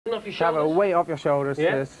Off your have a weight off your shoulders,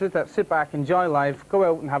 sit back, enjoy life, go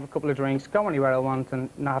out and have a couple of drinks, go anywhere I want and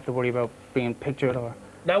not have to worry about being pictured or...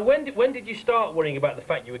 Now, when did you start worrying about the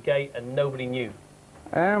fact you were gay and nobody knew?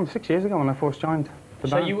 6 years ago when I first joined the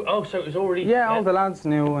band. So it was already... Yeah, all the lads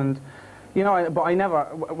knew, and, you know, but I never,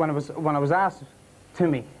 when I was asked to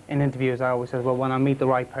me in interviews, I always said, well, when I meet the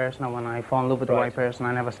right person or when I fall in love with the right person,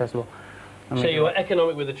 I never said, well... So you were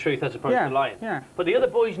economic with the truth as opposed to lying? Yeah. But the other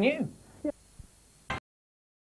boys knew.